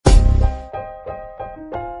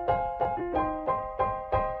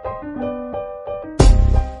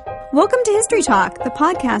Welcome to History Talk, the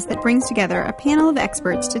podcast that brings together a panel of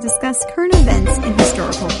experts to discuss current events in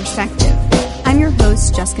historical perspective. I'm your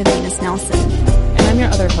host, Jessica Venus Nelson. And I'm your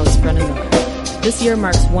other host, Brennan Miller. This year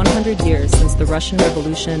marks 100 years since the Russian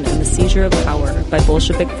Revolution and the seizure of power by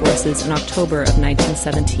Bolshevik forces in October of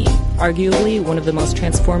 1917, arguably one of the most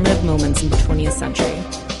transformative moments in the 20th century.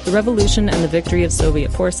 The revolution and the victory of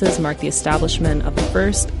Soviet forces marked the establishment of the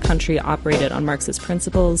first country operated on Marxist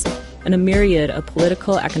principles and a myriad of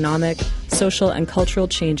political, economic, social, and cultural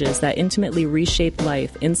changes that intimately reshaped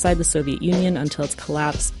life inside the Soviet Union until its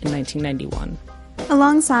collapse in 1991.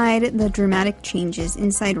 Alongside the dramatic changes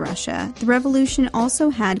inside Russia, the revolution also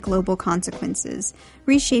had global consequences,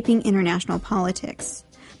 reshaping international politics.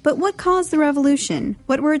 But what caused the revolution?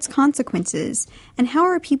 What were its consequences? And how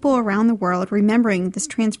are people around the world remembering this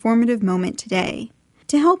transformative moment today?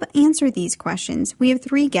 To help answer these questions, we have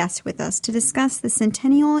three guests with us to discuss the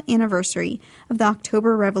centennial anniversary of the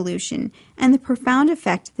October Revolution and the profound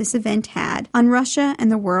effect this event had on Russia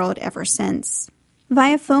and the world ever since.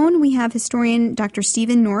 Via phone, we have historian Dr.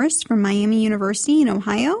 Stephen Norris from Miami University in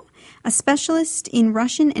Ohio, a specialist in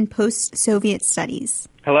Russian and post-Soviet studies.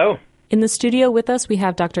 Hello. In the studio with us, we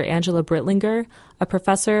have Dr. Angela Brittlinger, a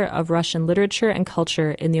professor of Russian literature and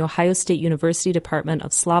culture in the Ohio State University Department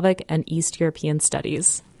of Slavic and East European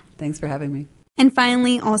Studies. Thanks for having me. And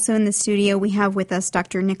finally, also in the studio, we have with us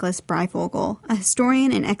Dr. Nicholas Breivogel, a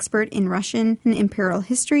historian and expert in Russian and imperial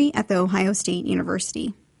history at the Ohio State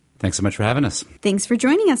University. Thanks so much for having us. Thanks for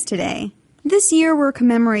joining us today. This year, we're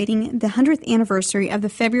commemorating the 100th anniversary of the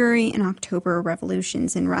February and October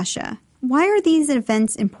revolutions in Russia. Why are these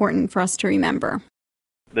events important for us to remember?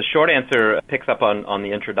 The short answer picks up on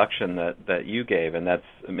the introduction that you gave, and that's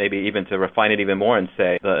maybe even to refine it even more and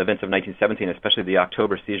say the events of 1917, especially the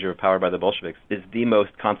October seizure of power by the Bolsheviks, is the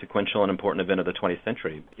most consequential and important event of the 20th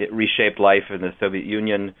century. It reshaped life in the Soviet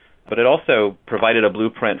Union, but it also provided a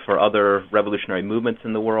blueprint for other revolutionary movements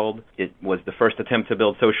in the world. It was the first attempt to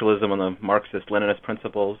build socialism on the Marxist-Leninist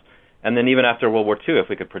principles. And then even after World War II, if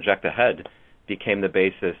we could project ahead, became the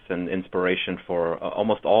basis and inspiration for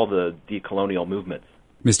almost all the decolonial movements.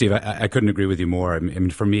 Ms. Steve, I couldn't agree with you more. I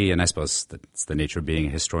mean, for me, and I suppose that's the nature of being a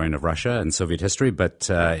historian of Russia and Soviet history, but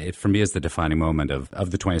it for me is the defining moment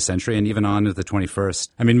of the 20th century and even on to the 21st.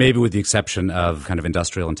 I mean, maybe with the exception of kind of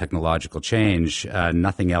industrial and technological change,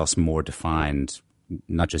 nothing else more defined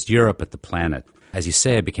not just Europe, but the planet. As you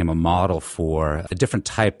say, it became a model for a different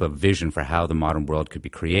type of vision for how the modern world could be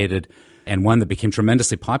created, and one that became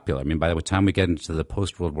tremendously popular. I mean, by the time we get into the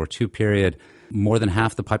post-World War II period, more than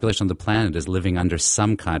half the population on the planet is living under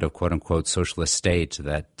some kind of quote-unquote socialist state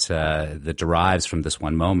that derives from this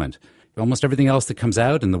one moment. Almost everything else that comes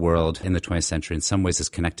out in the world in the 20th century in some ways is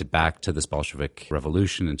connected back to this Bolshevik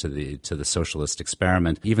revolution and to the socialist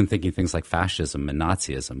experiment, even thinking things like fascism and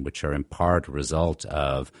Nazism, which are in part a result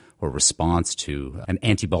of or response to an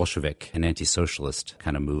anti-Bolshevik, an anti-socialist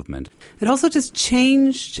kind of movement. It also just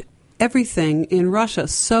changed everything in Russia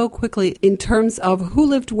so quickly in terms of who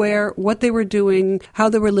lived where, what they were doing, how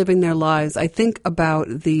they were living their lives. I think about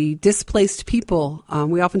the displaced people.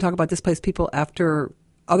 We often talk about displaced people after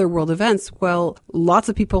other world events. Well, lots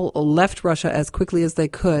of people left Russia as quickly as they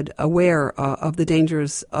could, aware of the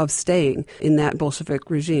dangers of staying in that Bolshevik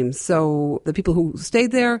regime. So the people who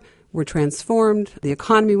stayed there were transformed, the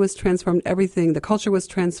economy was transformed, everything, the culture was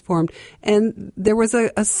transformed, and there was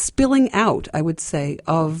a spilling out, I would say,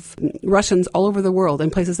 of Russians all over the world in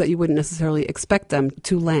places that you wouldn't necessarily expect them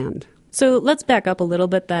to land. So let's back up a little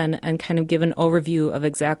bit then and kind of give an overview of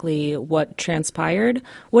exactly what transpired.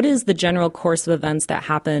 What is the general course of events that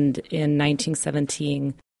happened in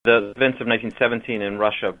 1917? The events of 1917 in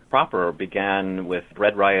Russia proper began with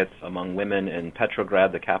bread riots among women in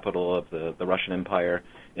Petrograd, the capital of the Russian Empire.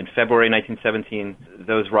 In February 1917,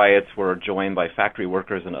 those riots were joined by factory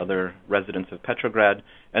workers and other residents of Petrograd.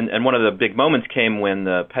 And one of the big moments came when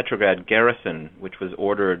the Petrograd garrison, which was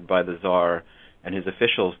ordered by the Tsar and his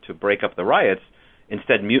officials to break up the riots,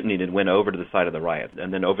 instead mutinied and went over to the side of the riot.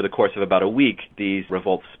 And then over the course of about a week, these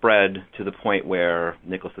revolts spread to the point where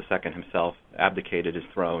Nicholas II himself abdicated his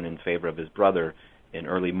throne in favor of his brother in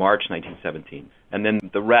early March 1917. And then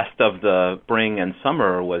the rest of the spring and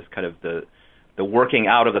summer was kind of the working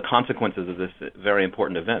out of the consequences of this very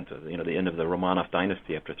important event, the end of the Romanov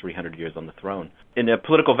dynasty after 300 years on the throne. And a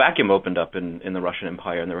political vacuum opened up in the Russian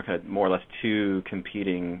Empire, and there were kind of more or less two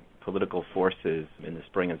competing political forces in the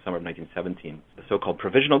spring and summer of 1917. The so-called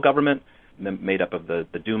provisional government, made up of the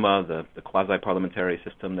Duma, the quasi-parliamentary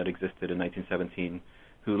system that existed in 1917,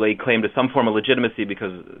 who laid claim to some form of legitimacy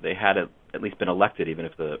because they had at least been elected, even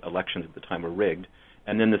if the elections at the time were rigged.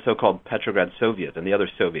 And then the so-called Petrograd Soviet and the other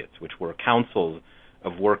Soviets, which were councils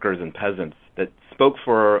of workers and peasants that spoke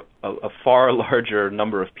for a far larger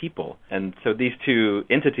number of people. And so these two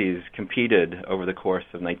entities competed over the course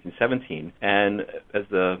of 1917. And as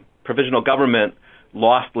the provisional government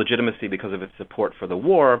lost legitimacy because of its support for the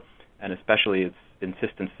war, and especially its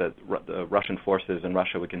insistence that the Russian forces in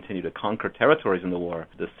Russia would continue to conquer territories in the war,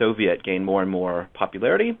 the Soviet gained more and more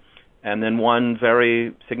popularity. And then one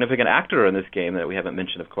very significant actor in this game that we haven't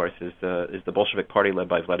mentioned, of course, is the Bolshevik Party led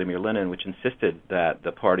by Vladimir Lenin, which insisted that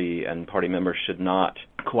the party and party members should not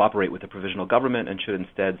cooperate with the provisional government and should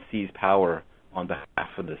instead seize power on behalf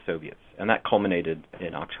of the Soviets. And that culminated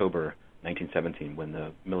in October 1917 when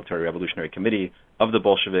the Military Revolutionary Committee of the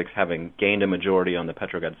Bolsheviks, having gained a majority on the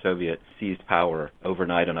Petrograd Soviet, seized power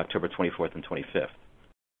overnight on October 24th and 25th.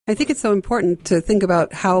 I think it's so important to think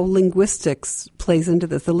about how linguistics plays into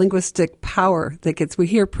this, the linguistic power that gets, we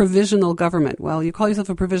hear provisional government. Well, you call yourself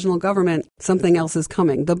a provisional government, something else is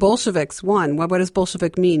coming. The Bolsheviks won. What does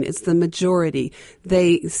Bolshevik mean? It's the majority.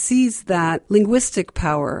 They seize that linguistic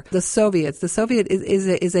power. The Soviet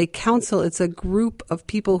is a council. It's a group of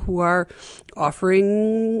people who are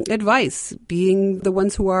offering advice, being the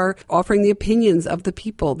ones who are offering the opinions of the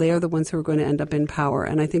people. They are the ones who are going to end up in power.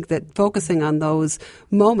 And I think that focusing on those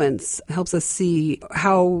moments helps us see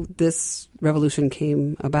how this revolution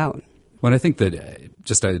came about. Well, I think that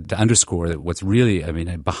just to underscore that what's really,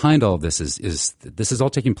 behind all of this is this is all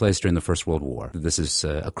taking place during the First World War. This is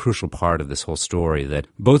a crucial part of this whole story, that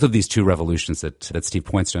both of these two revolutions that Steve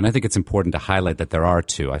points to, and I think it's important to highlight that there are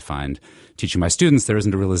two. I find teaching my students there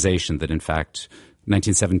isn't a realization that, in fact,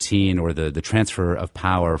 1917 or the transfer of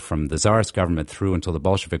power from the Tsarist government through until the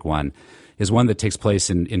Bolshevik one is one that takes place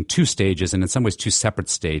in two stages, and in some ways two separate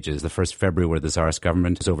stages. The first February, where the Tsarist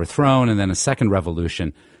government is overthrown, and then a second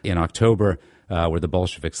revolution in October, where the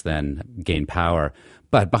Bolsheviks then gain power.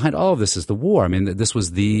 But behind all of this is the war. This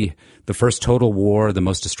was the first total war, the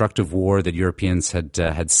most destructive war that Europeans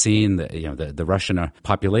had seen. The Russian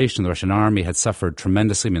population, the Russian army had suffered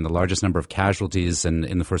tremendously. The largest number of casualties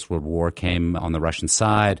in the First World War came on the Russian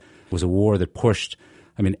side. It was a war that pushed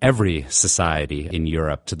every society in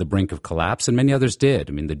Europe to the brink of collapse, and many others did.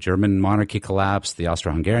 The German monarchy collapsed, the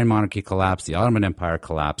Austro-Hungarian monarchy collapsed, the Ottoman Empire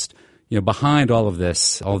collapsed. Behind all of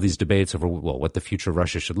this, all of these debates over what the future of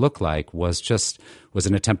Russia should look like was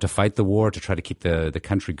an attempt to fight the war, to try to keep the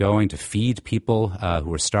country going, to feed people who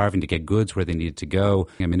were starving, to get goods where they needed to go.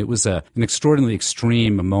 It was an extraordinarily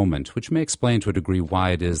extreme moment, which may explain to a degree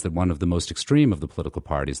why it is that one of the most extreme of the political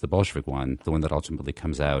parties, the Bolshevik one, the one that ultimately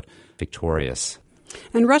comes out victorious.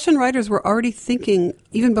 And Russian writers were already thinking,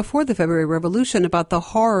 even before the February Revolution, about the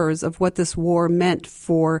horrors of what this war meant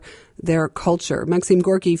for their culture. Maxim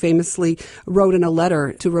Gorky famously wrote in a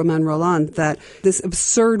letter to Roman Roland that this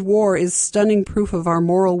absurd war is stunning proof of our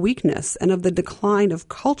moral weakness and of the decline of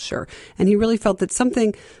culture. And he really felt that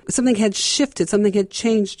something had shifted, something had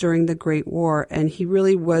changed during the Great War. And he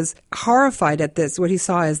really was horrified at this, what he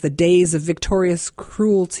saw as the days of victorious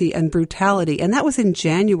cruelty and brutality. And that was in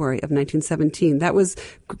January of 1917. That was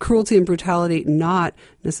cruelty and brutality not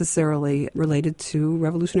necessarily related to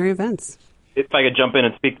revolutionary events. If I could jump in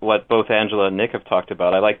and speak to what both Angela and Nick have talked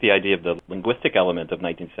about, I like the idea of the linguistic element of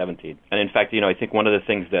 1917. And in fact, I think one of the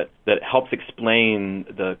things that helps explain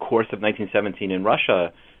the course of 1917 in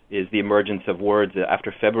Russia is the emergence of words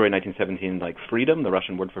after February 1917, like freedom, the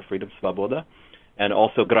Russian word for freedom, svoboda, and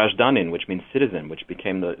also grazdanin, which means citizen, which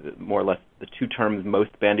became more or less the two terms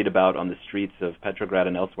most bandied about on the streets of Petrograd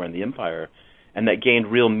and elsewhere in the empire, and that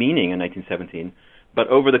gained real meaning in 1917. But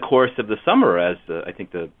over the course of the summer, as I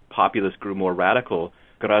think the populace grew more radical,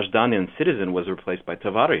 grazdanin, citizen, was replaced by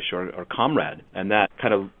tovarish, or comrade. And that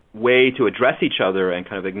kind of way to address each other and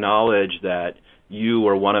kind of acknowledge that you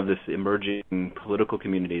were one of this emerging political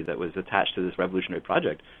community that was attached to this revolutionary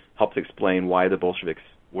project helps explain why the Bolsheviks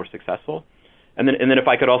were successful. And then if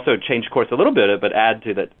I could also change course a little bit, but add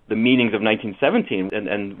to that the meanings of 1917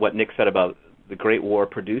 and what Nick said about the Great War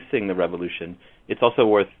producing the revolution, it's also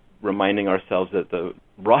worth reminding ourselves that the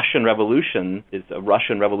Russian Revolution is a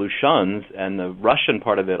Russian revolutions, and the Russian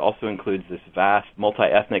part of it also includes this vast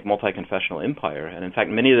multi-ethnic, multi-confessional empire. And in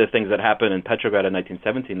fact, many of the things that happened in Petrograd in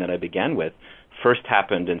 1917 that I began with first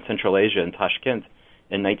happened in Central Asia, in Tashkent,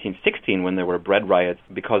 in 1916, when there were bread riots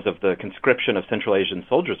because of the conscription of Central Asian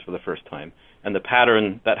soldiers for the first time. And the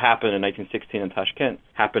pattern that happened in 1916 in Tashkent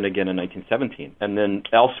happened again in 1917. And then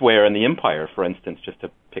elsewhere in the empire, for instance, just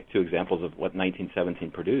to pick two examples of what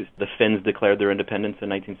 1917 produced, the Finns declared their independence in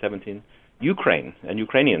 1917. Ukraine and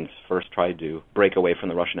Ukrainians first tried to break away from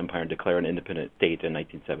the Russian Empire and declare an independent state in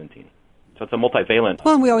 1917. So it's a multivalent.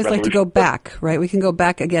 Well, and we always like to go back, right? We can go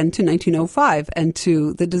back again to 1905 and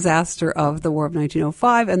to the disaster of the War of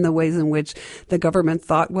 1905 and the ways in which the government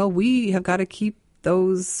thought, well, we have got to keep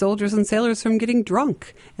those soldiers and sailors from getting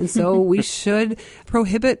drunk. And so we should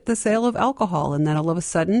prohibit the sale of alcohol. And then all of a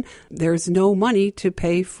sudden, there's no money to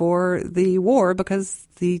pay for the war because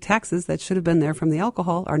the taxes that should have been there from the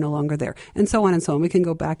alcohol are no longer there. And so on and so on. We can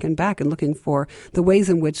go back and looking for the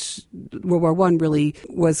ways in which World War I really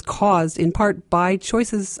was caused in part by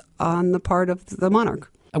choices on the part of the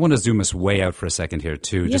monarch. I want to zoom us way out for a second here,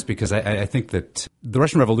 too, just because I think that the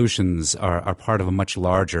Russian revolutions are part of a much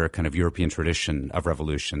larger kind of European tradition of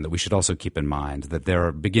revolution that we should also keep in mind, that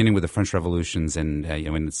they're beginning with the French revolutions in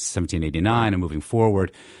 1789 and moving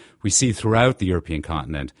forward. We see throughout the European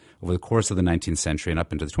continent over the course of the 19th century and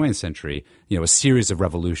up into the 20th century, a series of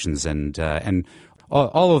revolutions and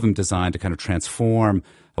all of them designed to kind of transform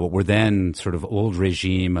what were then sort of old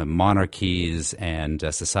regime monarchies and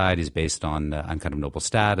societies based on kind of noble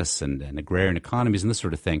status and agrarian economies and this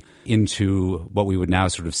sort of thing into what we would now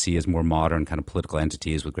sort of see as more modern kind of political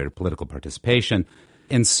entities with greater political participation.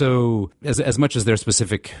 And so as much as there are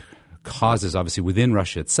specific causes, obviously, within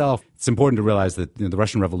Russia itself, it's important to realize that the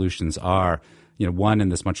Russian revolutions are one in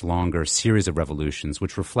this much longer series of revolutions,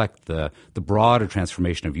 which reflect the broader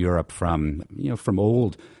transformation of Europe from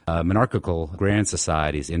old monarchical agrarian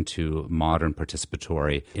societies into modern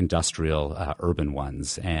participatory industrial urban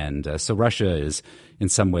ones. And so Russia is in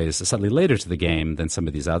some ways slightly later to the game than some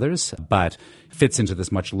of these others, but fits into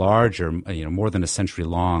this much larger, more than a century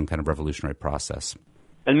long kind of revolutionary process.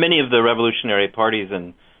 And many of the revolutionary parties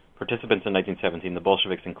and participants in 1917, the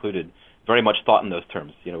Bolsheviks included, very much thought in those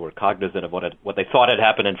terms. Were cognizant of what they thought had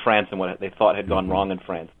happened in France and what they thought had gone wrong in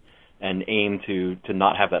France, and aimed to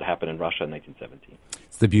not have that happen in Russia in 1917.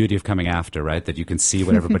 It's the beauty of coming after, right? That you can see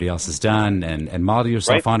what everybody else has done and model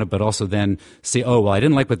yourself on it, but also then see, oh, well, I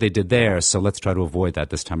didn't like what they did there, so let's try to avoid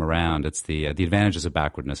that this time around. It's the advantages of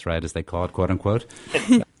backwardness, right, as they call it, quote unquote.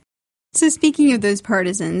 So speaking of those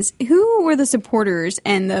partisans, who were the supporters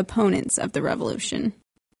and the opponents of the revolution?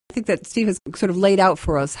 I think that Steve has sort of laid out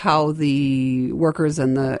for us how the workers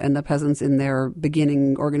and the peasants in their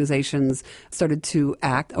beginning organizations started to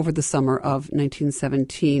act over the summer of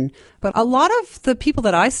 1917. But a lot of the people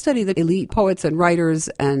that I study, the elite poets and writers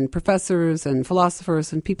and professors and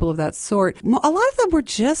philosophers and people of that sort, a lot of them were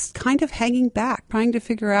just kind of hanging back, trying to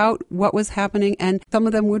figure out what was happening. And some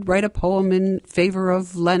of them would write a poem in favor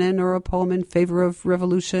of Lenin or a poem in favor of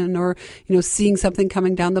revolution or, seeing something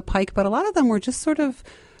coming down the pike. But a lot of them were just sort of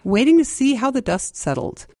waiting to see how the dust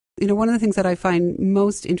settled. One of the things that I find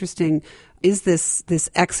most interesting is this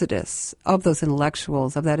exodus of those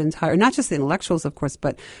intellectuals, of that entire, not just the intellectuals, of course,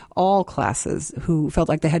 but all classes who felt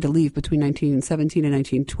like they had to leave between 1917 and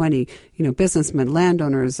 1920, businessmen,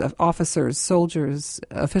 landowners, officers, soldiers,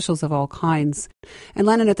 officials of all kinds. And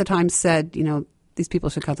Lenin at the time said, these people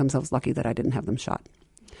should count themselves lucky that I didn't have them shot.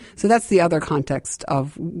 So that's the other context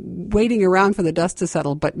of waiting around for the dust to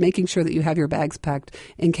settle, but making sure that you have your bags packed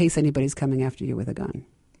in case anybody's coming after you with a gun.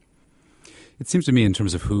 It seems to me, in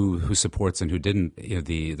terms of who supports and who didn't,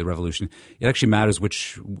 the revolution, it actually matters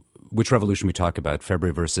which revolution we talk about,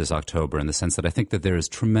 February versus October, in the sense that I think that there is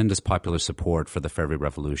tremendous popular support for the February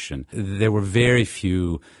Revolution. There were very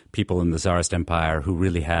few people in the Tsarist Empire who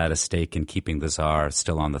really had a stake in keeping the Tsar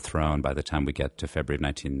still on the throne by the time we get to February of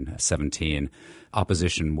 1917.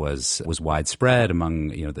 Opposition was widespread among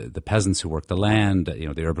the peasants who worked the land,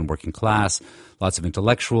 the urban working class, lots of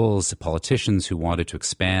intellectuals, politicians who wanted to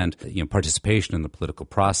expand participation in the political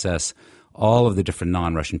process. All of the different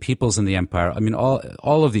non-Russian peoples in the empire,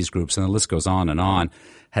 all of these groups, and the list goes on,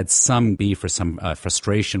 had some beef or some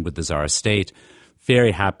frustration with the Tsar state.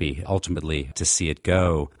 Very happy, ultimately, to see it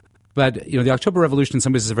go. But, the October Revolution in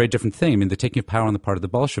some ways is a very different thing. The taking of power on the part of the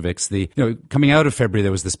Bolsheviks, coming out of February,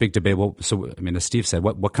 there was this big debate. Well, so, as Steve said,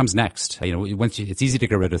 what comes next? It's easy to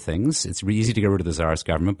get rid of things. It's easy to get rid of the Tsarist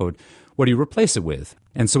government, but what do you replace it with?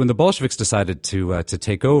 And so when the Bolsheviks decided to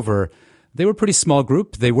take over, they were a pretty small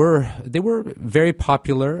group. They were very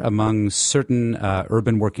popular among certain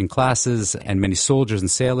urban working classes and many soldiers and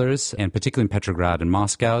sailors, and particularly in Petrograd and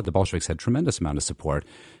Moscow, the Bolsheviks had tremendous amount of support,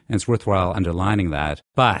 and it's worthwhile underlining that.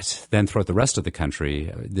 But then throughout the rest of the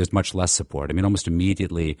country, there's much less support. Almost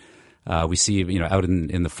immediately, we see, out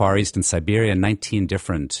in the Far East in Siberia, 19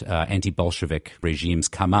 different anti-Bolshevik regimes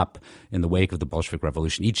come up in the wake of the Bolshevik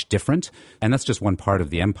Revolution, each different. And that's just one part of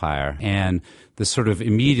the empire. And this sort of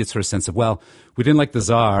immediate sort of sense of, well, we didn't like the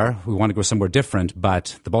Tsar, we want to go somewhere different,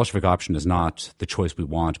 but the Bolshevik option is not the choice we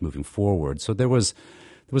want moving forward. So there was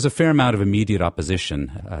a fair amount of immediate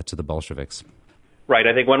opposition to the Bolsheviks. Right.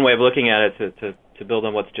 I think one way of looking at it, to to build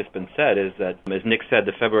on what's just been said, is that, as Nick said,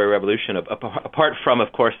 the February Revolution, apart from,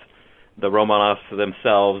 of course, the Romanovs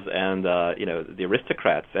themselves and the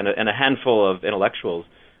aristocrats and a handful of intellectuals,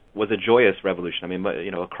 was a joyous revolution. I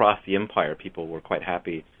mean, across the empire, people were quite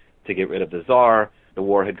happy to get rid of the Tsar. The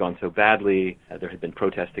war had gone so badly. There had been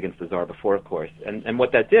protests against the Tsar before, of course. And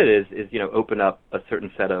what that did is open up a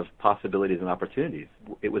certain set of possibilities and opportunities.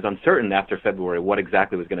 It was uncertain after February what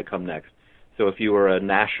exactly was going to come next. So if you were a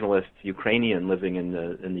nationalist Ukrainian living in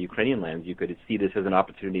the Ukrainian lands, you could see this as an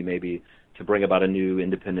opportunity maybe to bring about a new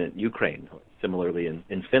independent Ukraine. Similarly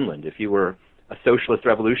in Finland, if you were a socialist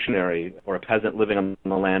revolutionary or a peasant living on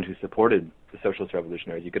the land who supported the socialist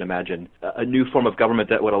revolutionaries, you could imagine a new form of government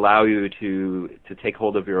that would allow you to take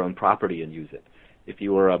hold of your own property and use it. If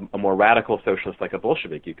you were a more radical socialist like a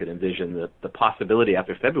Bolshevik, you could envision the possibility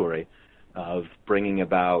after February of bringing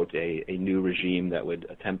about a new regime that would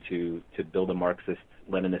attempt to build a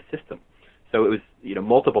Marxist-Leninist system. So it was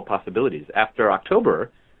multiple possibilities. After October,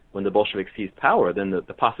 when the Bolsheviks seized power, then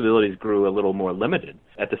the possibilities grew a little more limited.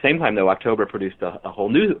 At the same time, though, October produced a whole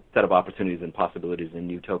new set of opportunities and possibilities and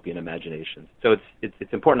utopian imaginations. So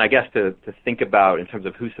it's important, I guess, to think about, in terms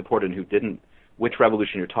of who supported and who didn't, which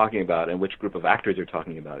revolution you're talking about and which group of actors you're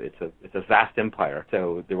talking about. It's a vast empire,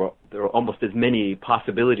 so there were almost as many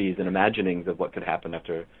possibilities and imaginings of what could happen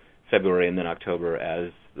after February and then October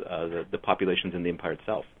as the populations in the empire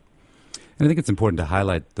itself. And I think it's important to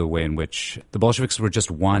highlight the way in which the Bolsheviks were just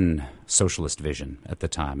one socialist vision at the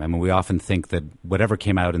time. I mean, we often think that whatever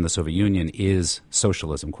came out in the Soviet Union is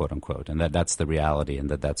socialism, quote unquote, and that's the reality, and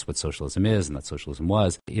that's what socialism is, and that socialism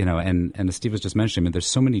was. And as Steve was just mentioning, I mean, there's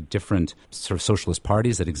so many different sort of socialist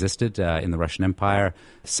parties that existed in the Russian Empire.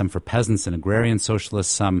 Some for peasants and agrarian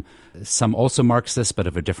socialists, some also Marxists, but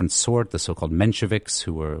of a different sort. The so-called Mensheviks,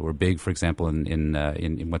 who were big, for example,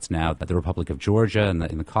 in what's now the Republic of Georgia and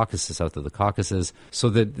in the Caucasus, south of the Caucasus. So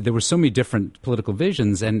that there were so many different political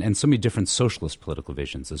visions and so many different socialist political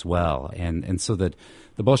visions as well. And so that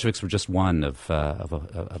the Bolsheviks were just one of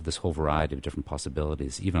this whole variety of different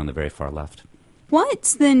possibilities, even on the very far left.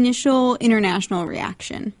 What's the initial international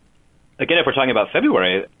reaction? Again, if we're talking about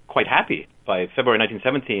February, quite happy. By February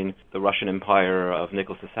 1917, the Russian Empire of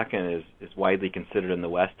Nicholas II is widely considered in the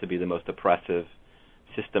West to be the most oppressive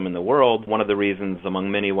system in the world. One of the reasons,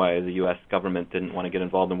 among many, why the U.S. government didn't want to get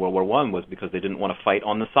involved in World War I was because they didn't want to fight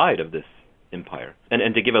on the side of this empire.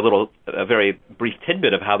 And to give a very brief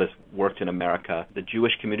tidbit of how this worked in America, the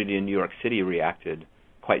Jewish community in New York City reacted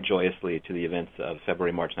quite joyously to the events of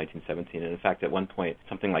February-March 1917. And in fact, at one point,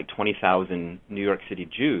 something like 20,000 New York City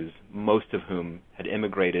Jews, most of whom had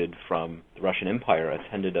immigrated from the Russian Empire,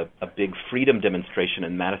 attended a big freedom demonstration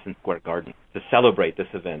in Madison Square Garden to celebrate this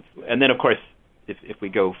event. And then, of course, if we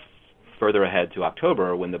go further ahead to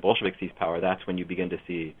October, when the Bolsheviks seized power, that's when you begin to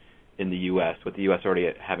see in the U.S., with the U.S. already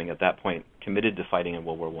having at that point committed to fighting in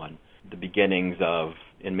World War I, the beginnings of,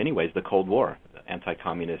 in many ways, the Cold War, the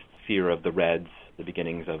anti-communist fear of the Reds, the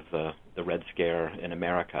beginnings of the Red Scare in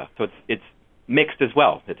America. So it's mixed as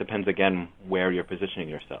well. It depends, again, where you're positioning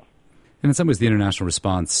yourself. And in some ways, the international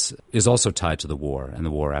response is also tied to the war and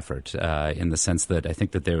the war effort, in the sense that I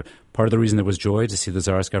think that part of the reason there was joy to see the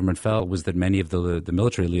Tsarist government fell was that many of the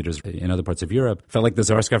military leaders in other parts of Europe felt like the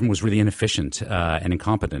Tsarist government was really inefficient and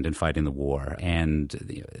incompetent in fighting the war. And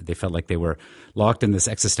they felt like they were locked in this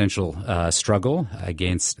existential struggle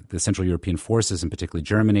against the Central European forces, and particularly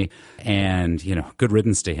Germany. And, good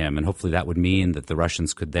riddance to him. And hopefully that would mean that the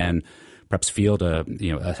Russians could then perhaps field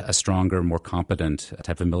a stronger, more competent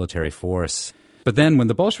type of military force. But then when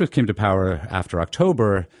the Bolsheviks came to power after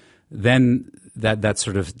October, then that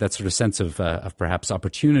sort of sense of perhaps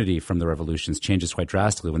opportunity from the revolutions changes quite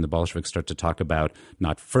drastically when the Bolsheviks start to talk about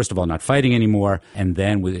not fighting anymore, and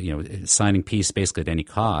then with signing peace basically at any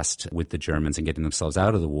cost with the Germans and getting themselves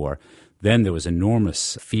out of the war. Then there was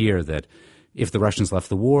enormous fear that if the Russians left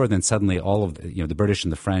the war, then suddenly all of the British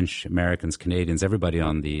and the French, Americans, Canadians, everybody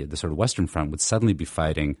on the sort of Western front would suddenly be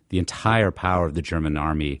fighting the entire power of the German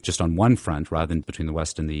army just on one front rather than between the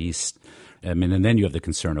West and the East. I mean, and then you have the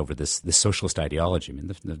concern over this socialist ideology. I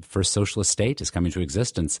mean, the first socialist state is coming to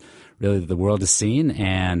existence. Really, the world has seen,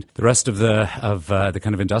 and the rest of the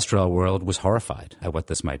kind of industrial world was horrified at what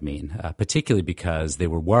this might mean, particularly because they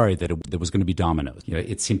were worried that there was going to be dominoes.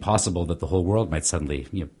 It seemed possible that the whole world might suddenly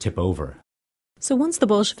tip over. So once the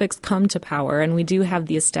Bolsheviks come to power, and we do have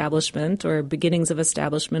the establishment or beginnings of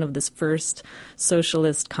establishment of this first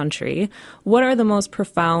socialist country, what are the most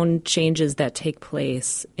profound changes that take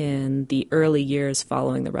place in the early years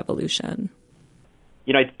following the revolution?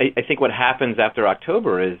 I think what happens after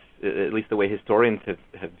October is, at least the way historians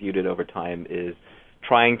have viewed it over time, is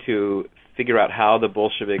trying to figure out how the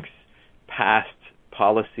Bolsheviks passed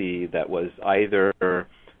policy that was either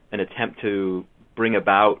an attempt to bring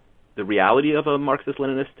about the reality of a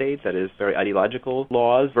Marxist-Leninist state, that is, very ideological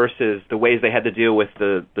laws, versus the ways they had to deal with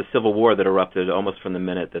the civil war that erupted almost from the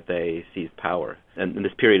minute that they seized power. And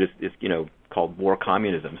this period is called war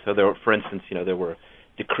communism. So there were, for instance, there were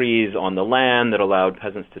decrees on the land that allowed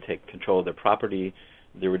peasants to take control of their property.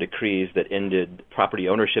 There were decrees that ended property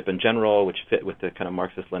ownership in general, which fit with the kind of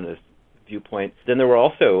Marxist-Leninist viewpoint. Then there were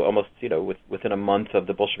also almost, within a month of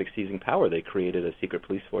the Bolsheviks seizing power, they created a secret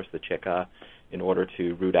police force, the Cheka, in order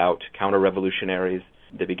to root out counter-revolutionaries.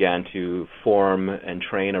 They began to form and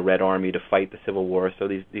train a Red Army to fight the Civil War. So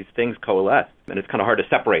these things coalesced. And it's kind of hard to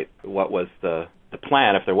separate what was the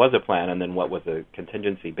plan, if there was a plan, and then what was a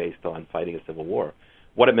contingency based on fighting a civil war.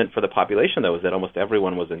 What it meant for the population, though, is that almost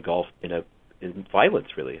everyone was engulfed in violence,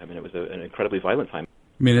 really. I mean, it was an incredibly violent time.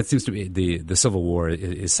 I mean, it seems to be the Civil War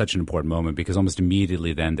is such an important moment because almost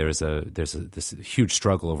immediately then there's this huge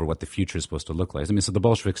struggle over what the future is supposed to look like. I mean, so the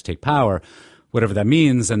Bolsheviks take power, whatever that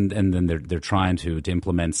means, and then they're trying to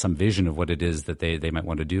implement some vision of what it is that they might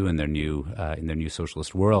want to do in their new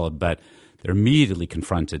socialist world, but they're immediately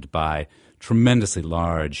confronted by tremendously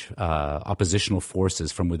large oppositional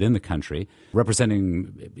forces from within the country,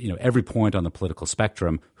 representing every point on the political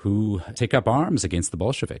spectrum, who take up arms against the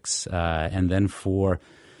Bolsheviks. And then for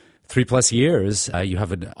 3+ years, you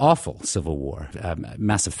have an awful civil war,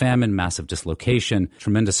 massive famine, massive dislocation,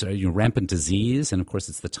 tremendous rampant disease, and of course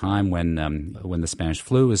it's the time when the Spanish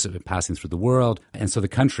flu is passing through the world, and so the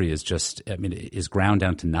country is is ground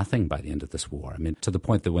down to nothing by the end of this war. I mean, to the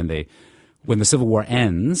point that when the Civil War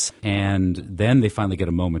ends and then they finally get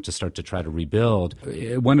a moment to start to try to rebuild,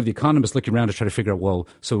 one of the economists looking around to try to figure out, well,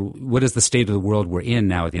 so what is the state of the world we're in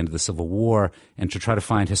now at the end of the Civil War, and to try to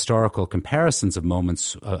find historical comparisons of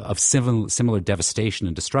moments of similar devastation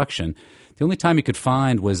and destruction. The only time you could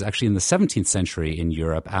find was actually in the 17th century in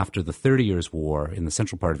Europe after the 30 Years' War in the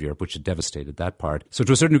central part of Europe, which had devastated that part. So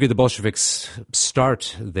to a certain degree, the Bolsheviks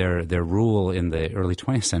start their rule in the early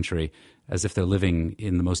 20th century as if they're living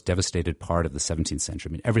in the most devastated part of the 17th century.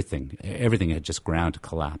 I mean, everything had just ground to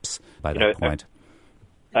collapse by that point.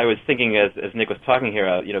 I was thinking as Nick was talking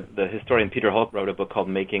here, the historian Peter Hulk wrote a book called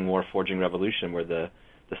Making War, Forging Revolution, where the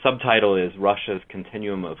subtitle is Russia's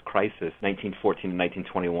Continuum of Crisis, 1914 to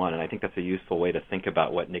 1921, and I think that's a useful way to think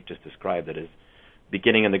about what Nick just described, that is,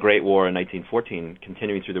 beginning in the Great War in 1914,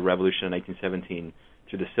 continuing through the Revolution in 1917,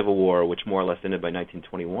 through the Civil War, which more or less ended by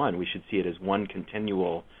 1921, we should see it as one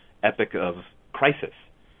continual epic of crisis,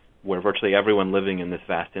 where virtually everyone living in this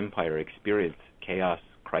vast empire experienced chaos,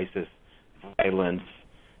 crisis, violence,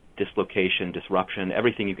 dislocation, disruption,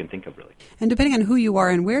 everything you can think of, really. And depending on who you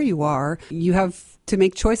are and where you are, you have to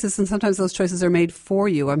make choices, and sometimes those choices are made for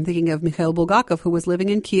you. I'm thinking of Mikhail Bulgakov, who was living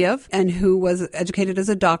in Kiev and who was educated as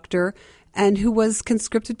a doctor and who was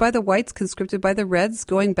conscripted by the whites, conscripted by the reds,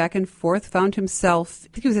 going back and forth, found himself, I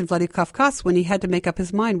think he was in Vladikavkaz when he had to make up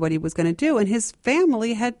his mind what he was going to do, and his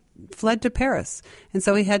family had fled to Paris. And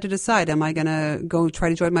so he had to decide, am I going to go try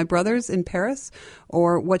to join my brothers in Paris,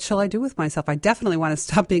 or what shall I do with myself? I definitely want to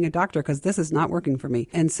stop being a doctor because this is not working for me.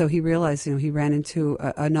 And so he realized, he ran into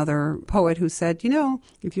another poet who said,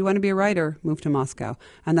 if you want to be a writer, move to Moscow.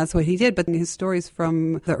 And that's what he did. But his stories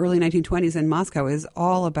from the early 1920s in Moscow is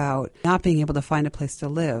all about not being able to find a place to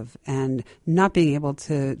live and not being able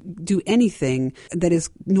to do anything that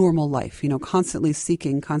is normal life, constantly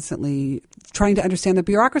seeking, constantly trying to understand the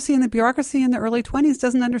bureaucracy, and the bureaucracy in the early 20s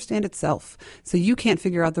doesn't understand itself. So you can't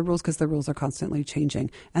figure out the rules because the rules are constantly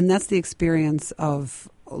changing. And that's the experience of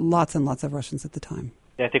lots and lots of Russians at the time.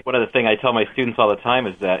 Yeah, I think one of the things I tell my students all the time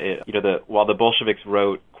is that while the Bolsheviks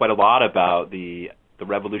wrote quite a lot about the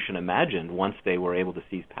revolution imagined once they were able to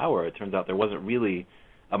seize power, it turns out there wasn't really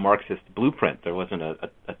a Marxist blueprint. There wasn't a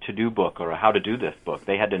to-do book or a how-to-do-this book.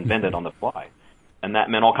 They had to invent it on the fly. And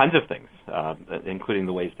that meant all kinds of things, including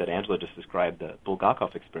the ways that Angela just described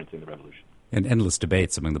Bulgakov experiencing the revolution. And endless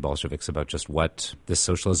debates among the Bolsheviks about just what this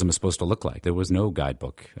socialism is supposed to look like. There was no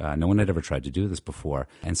guidebook. No one had ever tried to do this before.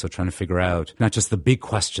 And so trying to figure out not just the big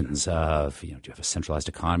questions of, do you have a centralized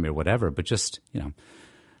economy or whatever, but just,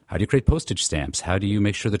 how do you create postage stamps? How do you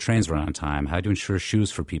make sure the trains run on time? How do you ensure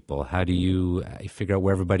shoes for people? How do you figure out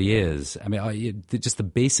where everybody is? I mean, just the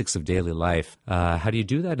basics of daily life. How do you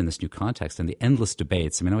do that in this new context? And the endless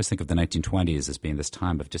debates. I mean, I always think of the 1920s as being this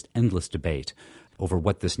time of just endless debate over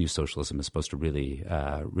what this new socialism is supposed to really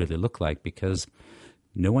look like, because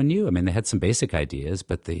no one knew. I mean, they had some basic ideas,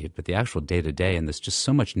 but the actual day-to-day, and there's just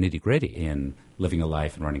so much nitty-gritty in living a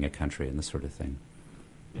life and running a country and this sort of thing.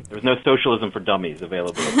 There was no socialism for dummies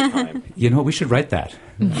available at the time. You know, we should write that.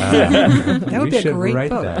 That would be a great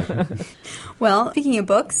book. That. Well, speaking of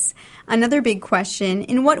books, another big question,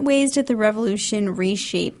 in what ways did the revolution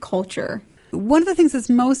reshape culture? One of the things that's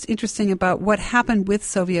most interesting about what happened with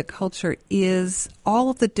Soviet culture is all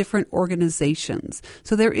of the different organizations.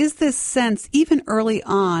 So there is this sense, even early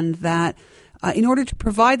on, that in order to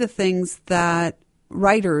provide the things that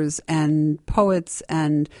writers and poets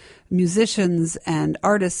and musicians and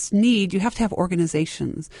artists need, you have to have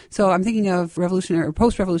organizations. So I'm thinking of revolutionary or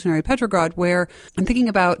post-revolutionary Petrograd, where I'm thinking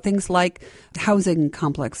about things like housing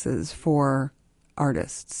complexes for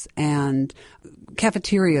artists and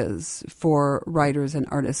cafeterias for writers and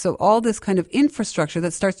artists. So all this kind of infrastructure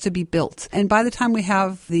that starts to be built. And by the time we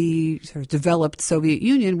have the sort of developed Soviet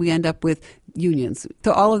Union, we end up with unions.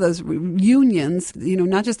 So all of those unions,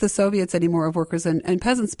 not just the Soviets anymore of workers and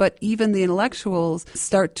peasants, but even the intellectuals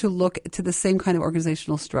start to look to the same kind of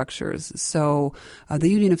organizational structures. So the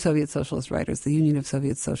Union of Soviet Socialist Writers, the Union of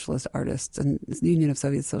Soviet Socialist Artists, and the Union of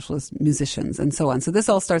Soviet Socialist Musicians, and so on. So this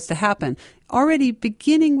all starts to happen, already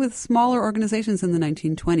beginning with smaller organizations in the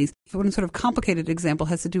 1920s. One sort of complicated example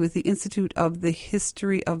has to do with the Institute of the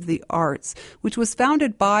History of the Arts, which was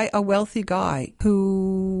founded by a wealthy guy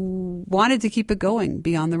who wanted to keep it going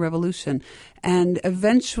beyond the revolution. And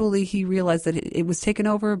eventually he realized that it was taken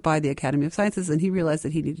over by the Academy of Sciences, and he realized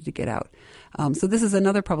that he needed to get out. So this is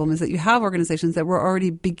another problem, is that you have organizations that were already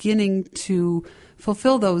beginning to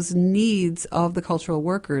fulfill those needs of the cultural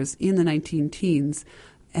workers in the 19-teens,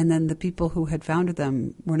 and then the people who had founded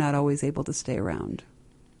them were not always able to stay around.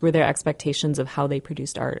 Were there expectations of how they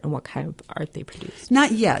produced art and what kind of art they produced?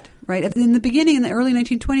 Not yet, right? In the beginning, in the early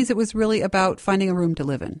 1920s, it was really about finding a room to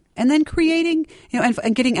live in and then creating,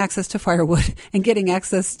 and getting access to firewood and getting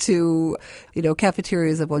access to,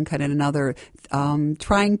 cafeterias of one kind and another,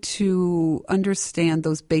 trying to understand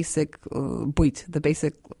those basic, the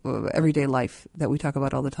basic everyday life that we talk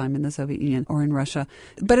about all the time in the Soviet Union or in Russia.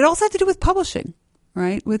 But it also had to do with publishing.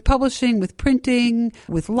 Right? With publishing, with printing,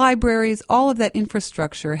 with libraries, all of that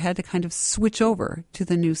infrastructure had to kind of switch over to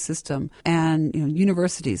the new system, and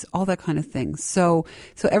universities, all that kind of thing. So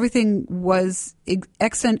everything was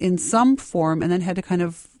extant in some form and then had to kind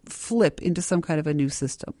of flip into some kind of a new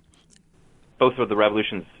system. Both of the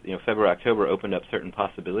revolutions, February, October, opened up certain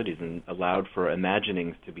possibilities and allowed for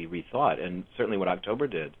imaginings to be rethought. And certainly what October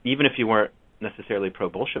did, even if you weren't necessarily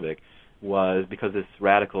pro-Bolshevik, was because this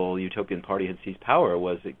radical utopian party had seized power,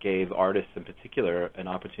 was it gave artists in particular an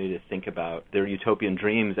opportunity to think about their utopian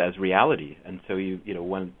dreams as reality. And so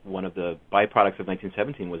one of the byproducts of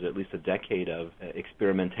 1917 was at least a decade of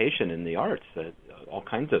experimentation in the arts, all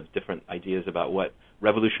kinds of different ideas about what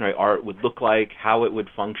revolutionary art would look like, how it would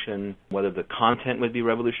function, whether the content would be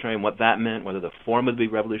revolutionary and what that meant, whether the form would be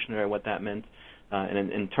revolutionary and what that meant.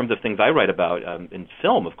 And in terms of things I write about, in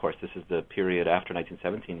film, of course, this is the period after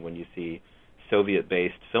 1917 when you see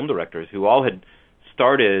Soviet-based film directors who all had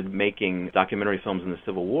started making documentary films in the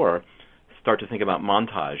Civil War start to think about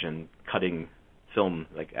montage and cutting film,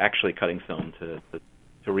 like actually cutting film to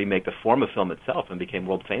remake the form of film itself, and became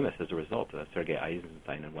world famous as a result, Sergei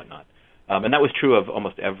Eisenstein and whatnot. And that was true of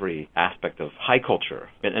almost every aspect of high culture.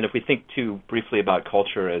 And if we think too briefly about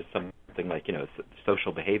culture as something like,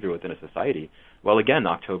 social behavior within a society, well, again,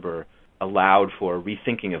 October allowed for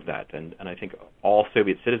rethinking of that. And I think all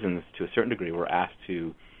Soviet citizens, to a certain degree, were asked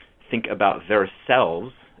to think about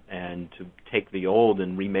themselves and to take the old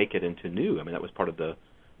and remake it into new. I mean, that was part of the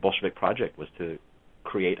Bolshevik project, was to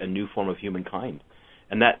create a new form of humankind.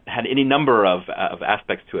 And that had any number of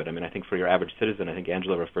aspects to it. I mean, I think for your average citizen, I think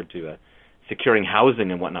Angela referred to securing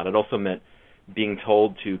housing and whatnot. It also meant being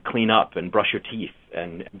told to clean up and brush your teeth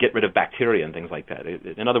and get rid of bacteria and things like that.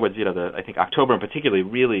 In other words, I think October in particular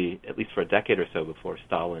really, at least for a decade or so before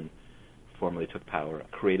Stalin formally took power,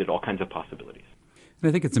 created all kinds of possibilities. And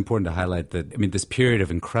I think it's important to highlight that, this period of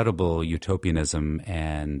incredible utopianism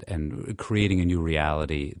and creating a new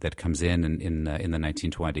reality that comes in the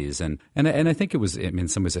 1920s. And I think it was, in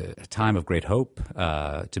some ways, a time of great hope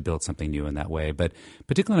to build something new in that way. But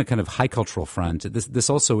particularly on a kind of high cultural front, this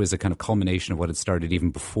also is a kind of culmination of what had started even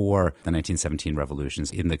before the 1917 revolutions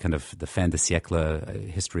in the kind of the fin de siècle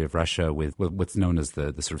history of Russia, with what's known as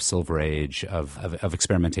the sort of silver age of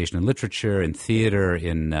experimentation in literature, in theater,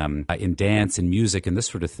 in dance, in music, and this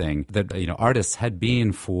sort of thing, that artists had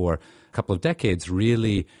been for a couple of decades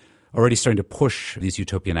really already starting to push these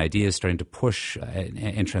utopian ideas, starting to push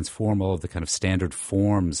and transform all of the kind of standard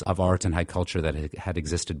forms of art and high culture that had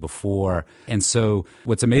existed before. And so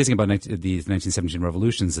what's amazing about these 1917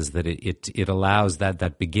 revolutions is that it allows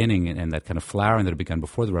that beginning and that kind of flowering that had begun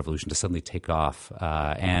before the revolution to suddenly take off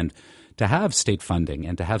and to have state funding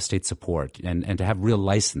and to have state support and to have real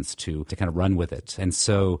license to kind of run with it. And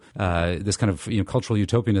so this kind of cultural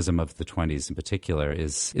utopianism of the 20s in particular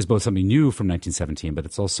is both something new from 1917, but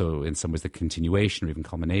it's also in some ways the continuation or even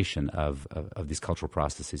culmination of these cultural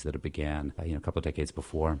processes that began a couple of decades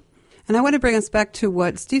before. And I want to bring us back to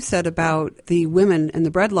what Steve said about the women and the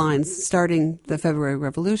breadlines starting the February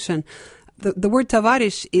Revolution. The word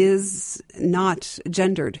tavarish is not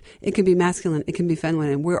gendered. It can be masculine. It can be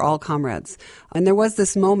feminine. We're all comrades. And there was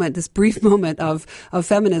this moment, this brief moment of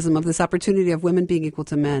feminism, of this opportunity of women being equal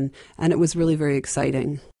to men. And it was really very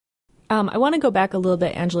exciting. I want to go back a little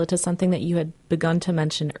bit, Angela, to something that you had begun to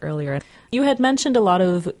mention earlier. You had mentioned a lot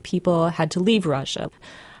of people had to leave Russia.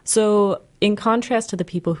 So in contrast to the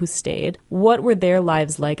people who stayed, what were their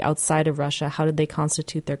lives like outside of Russia? How did they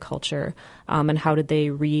constitute their culture? And how did they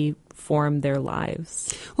reform their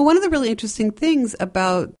lives? Well, one of the really interesting things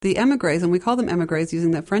about the émigrés, and we call them émigrés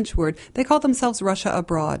using that French word, they called themselves Russia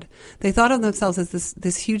abroad. They thought of themselves as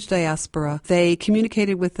this huge diaspora. They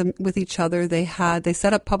communicated with each other. They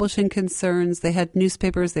set up publishing concerns. They had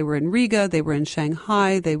newspapers. They were in Riga. They were in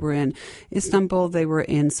Shanghai. They were in Istanbul. They were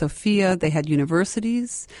in Sofia. They had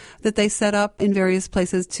universities that they set up in various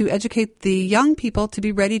places to educate the young people to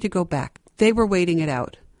be ready to go back. They were waiting it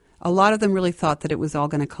out. A lot of them really thought that it was all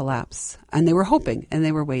going to collapse, and they were hoping and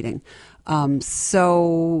they were waiting.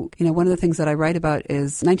 So, one of the things that I write about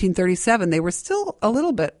is 1937. They were still a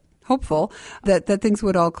little bit hopeful that things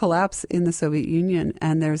would all collapse in the Soviet Union.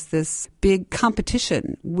 And there's this big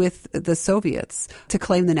competition with the Soviets to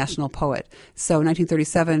claim the national poet. So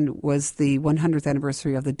 1937 was the 100th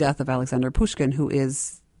anniversary of the death of Alexander Pushkin, who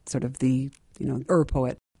is sort of the,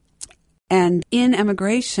 poet. And in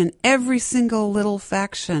emigration, every single little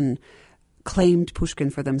faction claimed Pushkin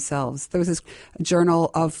for themselves. There was this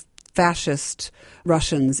journal of fascist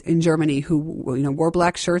Russians in Germany who, wore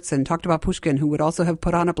black shirts and talked about Pushkin, who would also have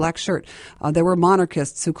put on a black shirt. There were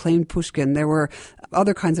monarchists who claimed Pushkin. There were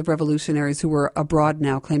other kinds of revolutionaries who were abroad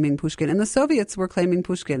now claiming Pushkin. And the Soviets were claiming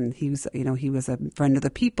Pushkin. He was a friend of the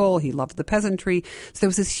people. He loved the peasantry. So there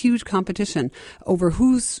was this huge competition over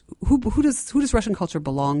who does Russian culture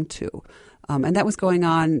belong to? And that was going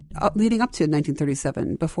on leading up to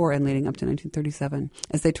 1937, before and leading up to 1937,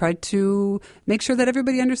 as they tried to make sure that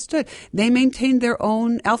everybody understood. They maintained their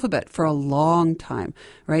own alphabet for a long time,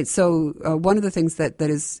 right? So one of the things that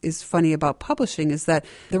is funny about publishing is that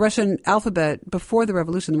the Russian alphabet before the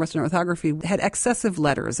revolution, the Russian orthography, had excessive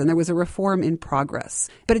letters, and there was a reform in progress.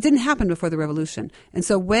 But it didn't happen before the revolution. And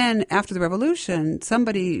so when, after the revolution,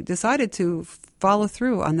 somebody decided to follow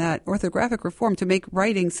through on that orthographic reform to make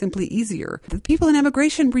writing simply easier, the people in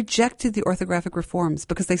emigration rejected the orthographic reforms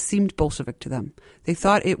because they seemed Bolshevik to them. They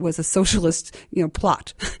thought it was a socialist,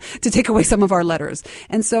 plot to take away some of our letters.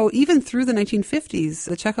 And so even through the 1950s,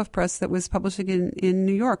 the Chekhov press that was publishing in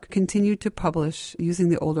New York continued to publish using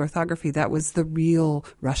the old orthography. That was the real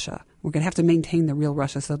Russia. We're going to have to maintain the real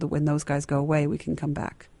Russia so that when those guys go away, we can come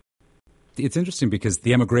back. It's interesting because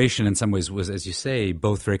the emigration in some ways was, as you say,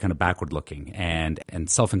 both very kind of backward-looking and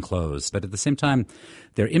self-enclosed. But at the same time,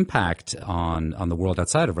 their impact on the world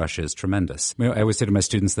outside of Russia is tremendous. I always say to my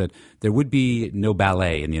students that there would be no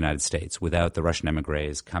ballet in the United States without the Russian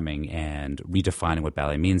emigres coming and redefining what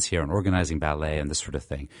ballet means here and organizing ballet and this sort of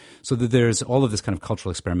thing. So that there's all of this kind of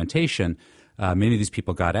cultural experimentation. Many of these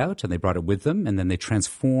people got out and they brought it with them, and then they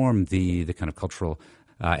transformed the kind of cultural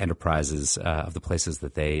enterprises of the places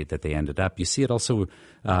that they ended up. You see it also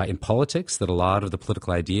in politics, that a lot of the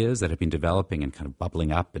political ideas that have been developing and kind of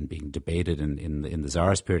bubbling up and being debated in the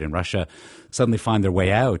Tsarist period in Russia suddenly find their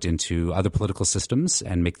way out into other political systems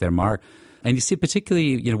and make their mark. And you see it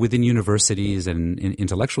particularly within universities and in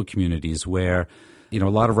intellectual communities where a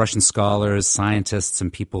lot of Russian scholars, scientists,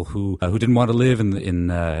 and people who didn't want to live in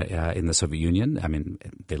the Soviet Union. I mean,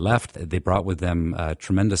 they left. They brought with them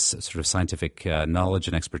tremendous sort of scientific knowledge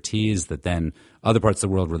and expertise that then other parts of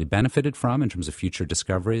the world really benefited from in terms of future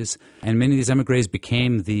discoveries. And many of these emigres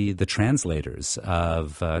became the translators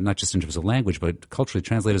of, not just in terms of language, but culturally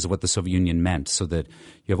translators of what the Soviet Union meant, so that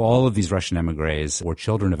you have all of these Russian emigres or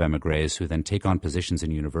children of emigres who then take on positions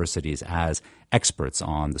in universities as experts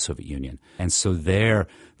on the Soviet Union. And so their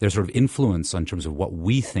sort of influence in terms of what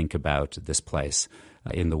we think about this place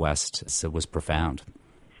in the West was profound.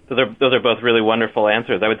 So those are both really wonderful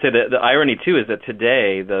answers. I would say that the irony, too, is that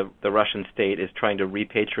today the Russian state is trying to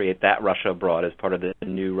repatriate that Russia abroad as part of the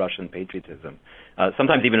new Russian patriotism,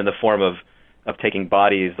 sometimes even in the form of taking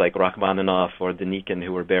bodies like Rachmaninoff or Denikin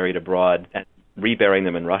who were buried abroad and reburying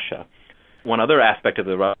them in Russia. One other aspect of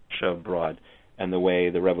the Russia abroad and the way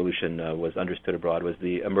the revolution was understood abroad was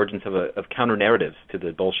the emergence of counter-narratives to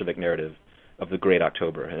the Bolshevik narrative of the Great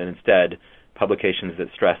October, and instead publications that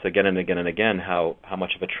stress again and again and again how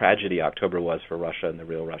much of a tragedy October was for Russia and the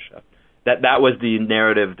real Russia. That was the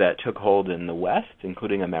narrative that took hold in the West,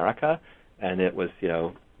 including America, and it was,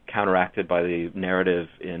 counteracted by the narrative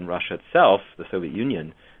in Russia itself, the Soviet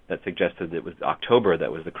Union, that suggested it was October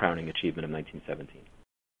that was the crowning achievement of 1917.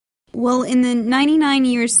 Well, in the 99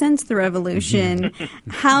 years since the revolution,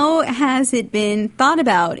 how has it been thought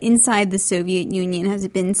about inside the Soviet Union? Has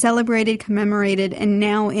it been celebrated, commemorated, and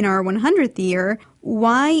now in our 100th year,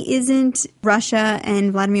 why isn't Russia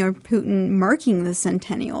and Vladimir Putin marking the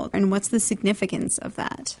centennial? And what's the significance of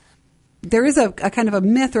that? There is a kind of a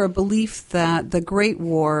myth or a belief that the Great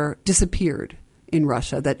War disappeared in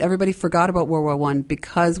Russia, that everybody forgot about World War I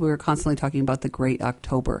because we were constantly talking about the Great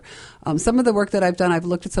October. Some of the work that I've done, I've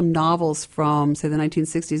looked at some novels from, say, the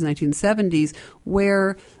 1960s, 1970s,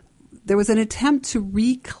 where there was an attempt to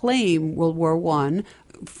reclaim World War I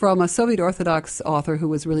from a Soviet Orthodox author who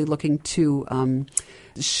was really looking to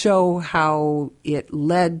show how it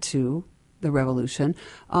led to the revolution.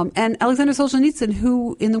 And Alexander Solzhenitsyn,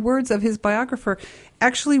 who, in the words of his biographer,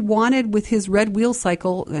 actually wanted, with his Red Wheel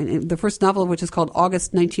cycle, the first novel of which is called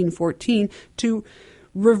August 1914, to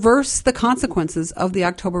reverse the consequences of the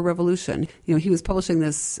October Revolution. He was publishing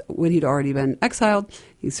this when he'd already been exiled.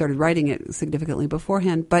 He started writing it significantly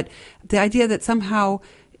beforehand. But the idea that somehow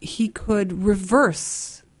he could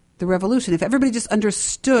reverse the revolution, if everybody just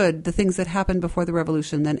understood the things that happened before the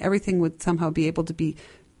revolution, then everything would somehow be able to be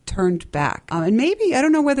turned back. And maybe, I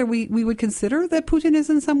don't know whether we would consider that Putin is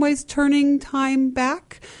in some ways turning time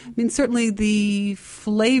back. I mean, certainly the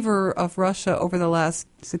flavor of Russia over the last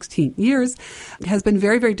 16 years has been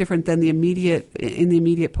very, very different than in the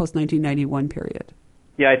immediate post-1991 period.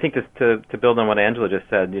 Yeah, I think to build on what Angela just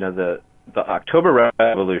said, the October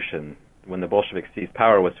Revolution, when the Bolsheviks seized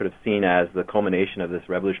power, was sort of seen as the culmination of this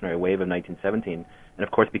revolutionary wave of 1917, and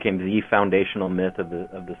of course became the foundational myth of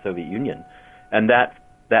the Soviet Union. And that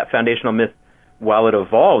foundational myth, while it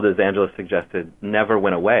evolved, as Angela suggested, never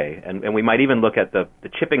went away. And we might even look at the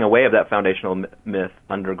chipping away of that foundational myth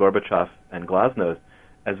under Gorbachev and Glasnost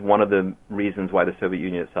as one of the reasons why the Soviet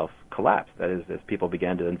Union itself collapsed. That is, as people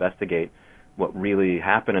began to investigate what really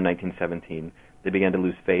happened in 1917, they began to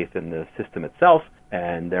lose faith in the system itself,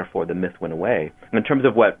 and therefore the myth went away. And in terms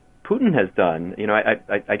of what Putin has done,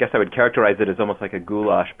 I guess I would characterize it as almost like a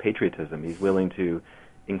goulash patriotism. He's willing to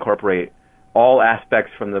incorporate all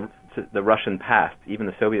aspects from the Russian past, even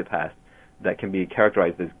the Soviet past, that can be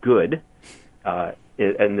characterized as good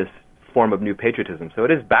in this form of new patriotism. So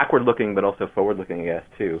it is backward-looking, but also forward-looking, I guess,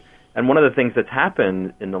 too. And one of the things that's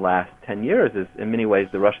happened in the last 10 years is, in many ways,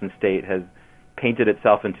 the Russian state has painted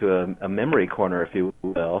itself into a memory corner, if you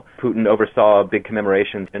will. Putin oversaw big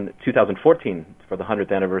commemorations in 2014 for the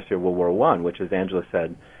 100th anniversary of World War I, which, as Angela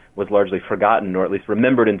said, was largely forgotten, or at least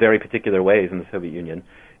remembered in very particular ways in the Soviet Union.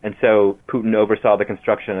 And so Putin oversaw the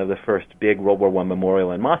construction of the first big World War I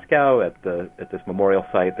memorial in Moscow at this memorial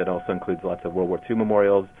site that also includes lots of World War II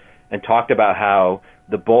memorials, and talked about how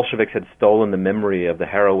the Bolsheviks had stolen the memory of the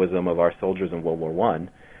heroism of our soldiers in World War I.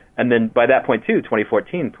 And then by that point, too,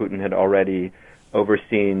 2014, Putin had already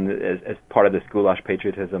overseen, as part of this goulash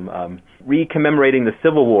patriotism, recommemorating the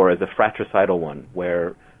Civil War as a fratricidal one,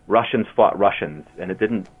 where Russians fought Russians, and it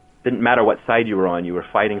didn't matter what side you were on, you were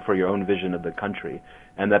fighting for your own vision of the country,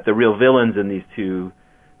 and that the real villains in these two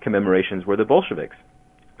commemorations were the Bolsheviks.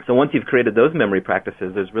 So once you've created those memory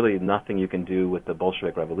practices, there's really nothing you can do with the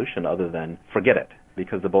Bolshevik Revolution other than forget it,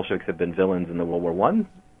 because the Bolsheviks have been villains in the World War I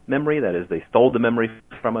memory, that is, they stole the memory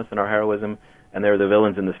from us in our heroism, and they're the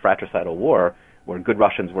villains in this fratricidal war, where good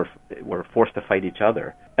Russians were forced to fight each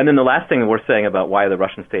other. And then the last thing that we're saying about why the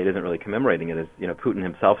Russian state isn't really commemorating it is, Putin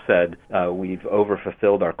himself said, we've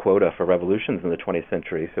overfulfilled our quota for revolutions in the 20th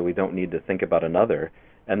century, so we don't need to think about another.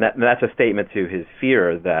 And that's a statement to his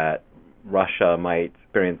fear that Russia might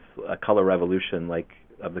experience a color revolution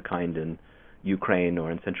of the kind in Ukraine or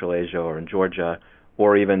in Central Asia or in Georgia,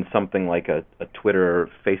 or even something like a Twitter,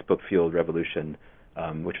 Facebook-fueled revolution,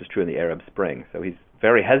 which was true in the Arab Spring. So he's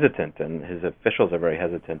very hesitant, and his officials are very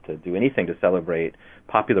hesitant to do anything to celebrate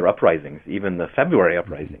popular uprisings, even the February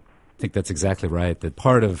uprising. I think that's exactly right. That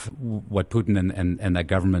part of what Putin and that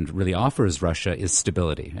government really offers Russia is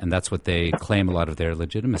stability, and that's what they claim a lot of their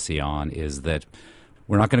legitimacy on, is that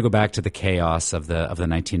we're not going to go back to the chaos of the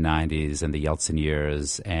 1990s and the Yeltsin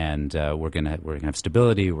years, and we're going to have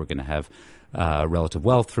stability. We're going to have relative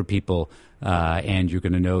wealth for people, and you're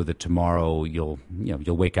going to know that tomorrow you'll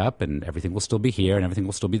wake up and everything will still be here and everything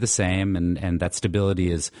will still be the same, and that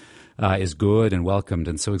stability is good and welcomed.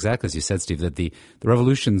 And so exactly as you said, Steve, that the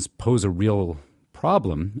revolutions pose a real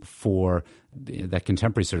problem for that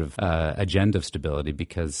contemporary sort of agenda of stability,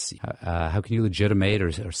 because how can you legitimate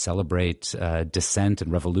or celebrate dissent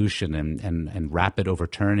and revolution and rapid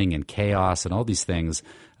overturning and chaos and all these things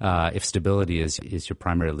if stability is your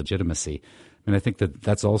primary legitimacy? I mean, I think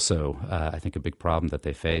that's also, I think, a big problem that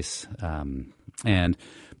they face.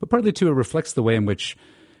 But partly, too, it reflects the way in which,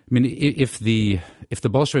 I mean, if the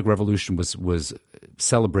Bolshevik Revolution was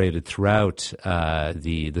celebrated throughout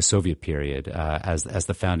the Soviet period as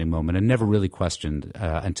the founding moment and never really questioned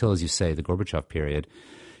until, as you say, the Gorbachev period,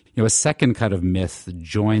 a second kind of myth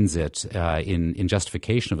joins it in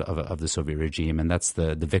justification of the Soviet regime, and that's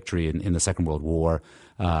the victory in the Second World War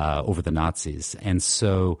over the Nazis. And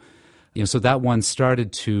so, so that one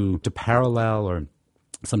started to parallel or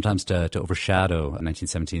sometimes to overshadow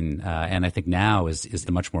 1917, and I think now is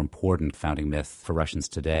the much more important founding myth for Russians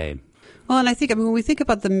today. Well, and I think, when we think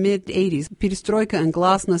about the mid-'80s, perestroika and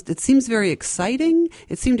glasnost, it seems very exciting.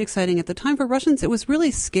 It seemed exciting at the time. For Russians, it was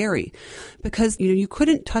really scary because, you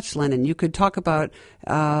couldn't touch Lenin. You could talk about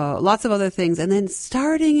lots of other things. And then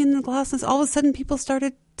starting in the glasnost, all of a sudden people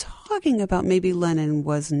started talking about maybe Lenin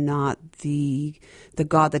was not the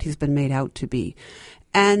god that he's been made out to be.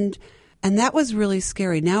 And that was really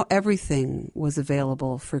scary. Now everything was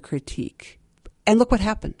available for critique. And look what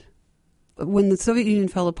happened. When the Soviet Union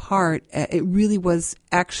fell apart, it really was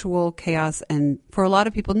actual chaos, and for a lot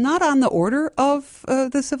of people, not on the order of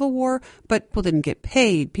the Civil War, but people didn't get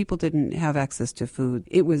paid, people didn't have access to food.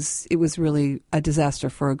 It was really a disaster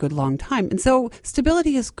for a good long time. And so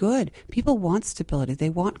stability is good. People want stability. They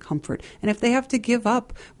want comfort. And if they have to give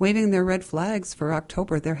up waving their red flags for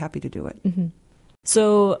October, they're happy to do it. Mm-hmm.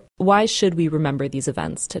 So why should we remember these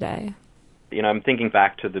events today? I'm thinking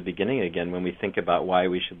back to the beginning again when we think about why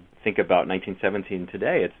we should think about 1917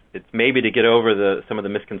 today. It's maybe to get over some of the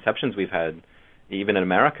misconceptions we've had, even in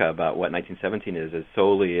America, about what 1917 is, as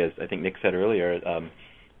solely, as I think Nick said earlier,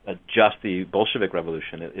 just the Bolshevik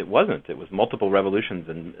Revolution. It wasn't. It was multiple revolutions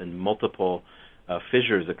and multiple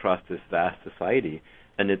fissures across this vast society.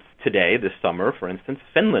 And it's today, this summer, for instance,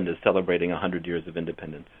 Finland is celebrating 100 years of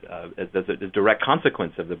independence as a direct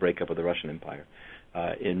consequence of the breakup of the Russian Empire.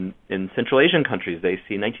 In Central Asian countries, they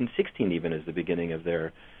see 1916 even as the beginning of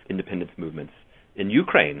their independence movements. In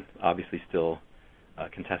Ukraine, obviously still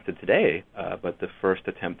contested today, but the first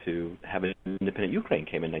attempt to have an independent Ukraine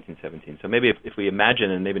came in 1917. So maybe if we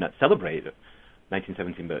imagine and maybe not celebrate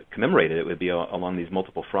 1917, but commemorate it would be along these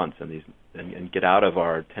multiple fronts and get out of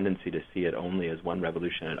our tendency to see it only as one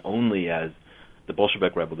revolution and only as the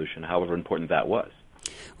Bolshevik Revolution, however important that was.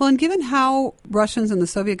 Well, and given how Russians and the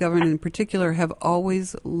Soviet government in particular have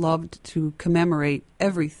always loved to commemorate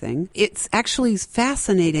everything, it's actually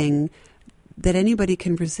fascinating that anybody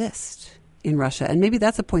can resist in Russia. And maybe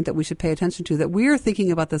that's a point that we should pay attention to, that we're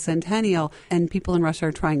thinking about the centennial and people in Russia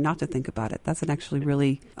are trying not to think about it. That's an actually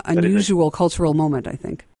really unusual cultural moment, I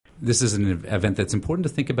think. This is an event that's important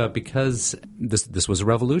to think about because this was a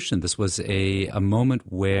revolution. This was a moment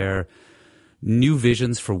where new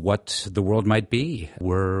visions for what the world might be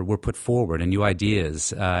were put forward, and new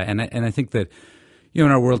ideas. And I think that in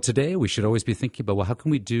our world today, we should always be thinking about, well, how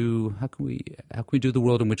can we do the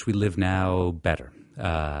world in which we live now better?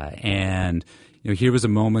 And here was a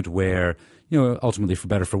moment where ultimately for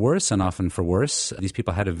better, for worse, and often for worse, these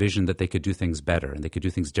people had a vision that they could do things better and they could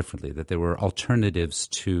do things differently, that there were alternatives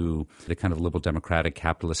to the kind of liberal democratic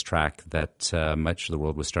capitalist track that much of the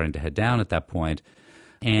world was starting to head down at that point,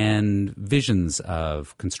 and visions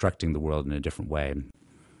of constructing the world in a different way.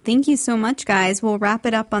 Thank you so much, guys. We'll wrap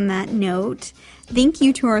it up on that note. Thank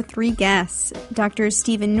you to our three guests, Dr.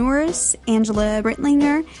 Stephen Norris, Angela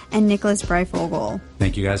Brittlinger, and Nicholas Breifogel.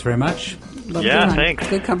 Thank you guys very much. Thanks.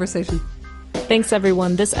 Good conversation. Thanks,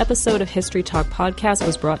 everyone. This episode of History Talk Podcast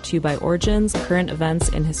was brought to you by Origins, Current Events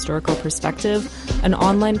in Historical Perspective, an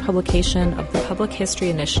online publication of the Public History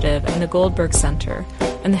Initiative and the Goldberg Center,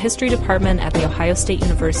 and the History Department at The Ohio State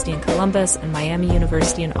University in Columbus and Miami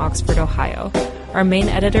University in Oxford, Ohio. Our main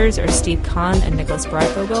editors are Steve Kahn and Nicholas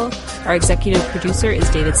Breifogel. Our executive producer is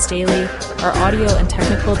David Staley. Our audio and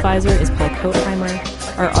technical advisor is Paul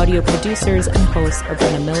Kotheimer. Our audio producers and hosts are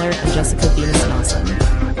Brenna Miller and Jessica Venus-Nelson.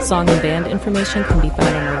 Song and band information can be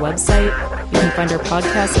found on our website. You can find our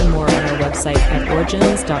podcast and more on our website at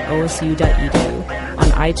origins.osu.edu,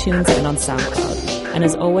 on iTunes and on SoundCloud. And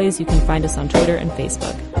as always, you can find us on Twitter and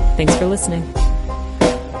Facebook. Thanks for listening.